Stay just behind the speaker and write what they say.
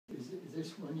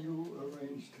this one you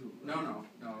arranged too? No.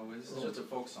 This is just a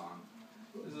folk song.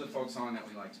 This is a folk song that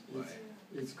we like to play.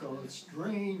 It's called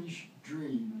Strange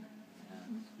Dream.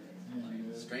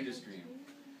 And, Strangest Dream.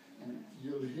 And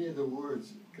you'll hear the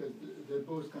words because they're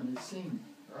both going to sing.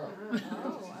 Oh,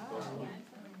 wow.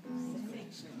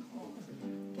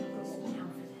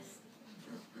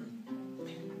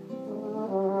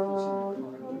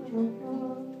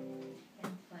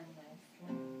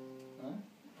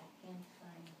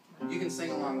 You can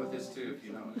sing along with this too if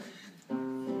you know it.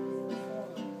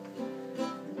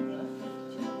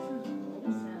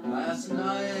 Last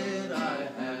night I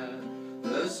had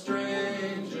the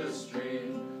strangest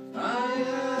dream I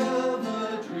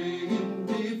ever dreamed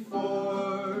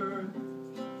before.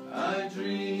 I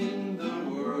dreamed the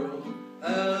world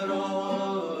had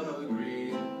all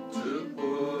agreed to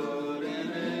put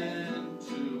an end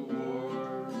to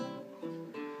war.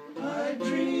 I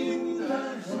dreamed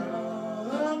I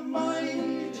saw a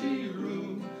mighty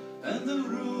room, and the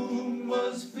room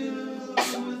was filled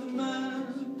with men.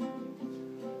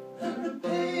 And the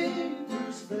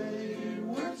papers they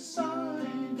were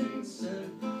signing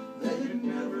said they'd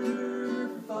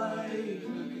never fight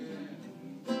again.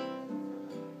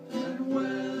 And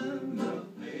when the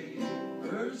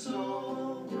papers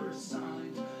all were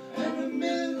signed and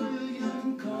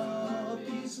 1,000,000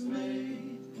 copies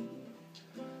made,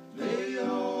 they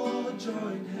all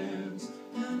joined hands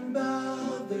and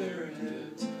bowed their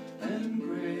heads, and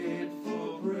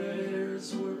grateful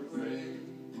prayers were prayed.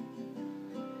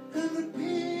 And the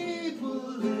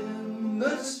people in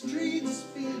the streets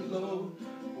below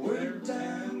were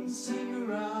dancing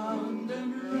round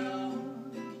and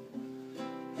round,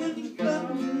 and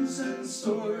guns and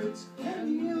swords and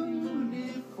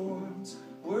uniforms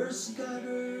were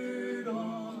scattered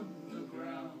on the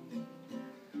ground.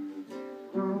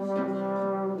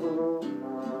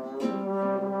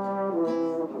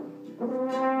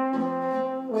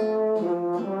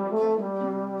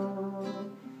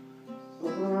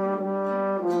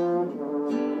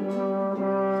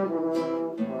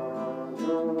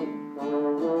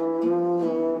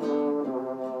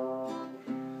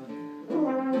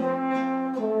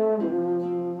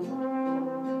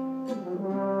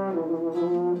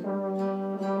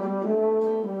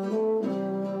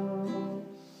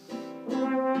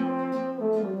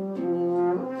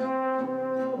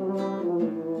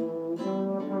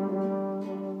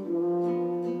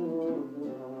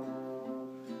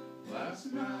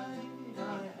 Last night I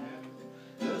had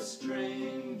the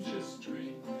strangest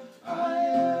dream I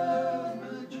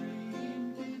ever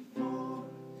dreamed before.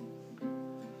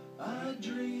 I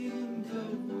dreamed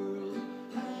the world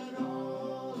had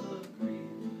all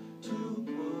agreed to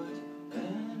put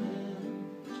an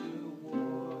end to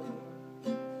war.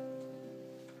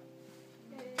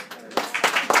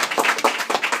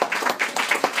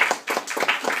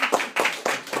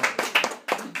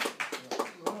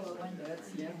 That's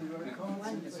the end of our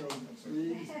concert, so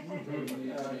please,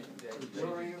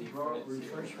 Gloria brought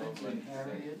refreshments and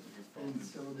Harriet, and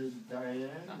so did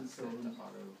Diane, so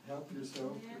help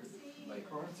yourself. The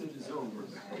concert is over.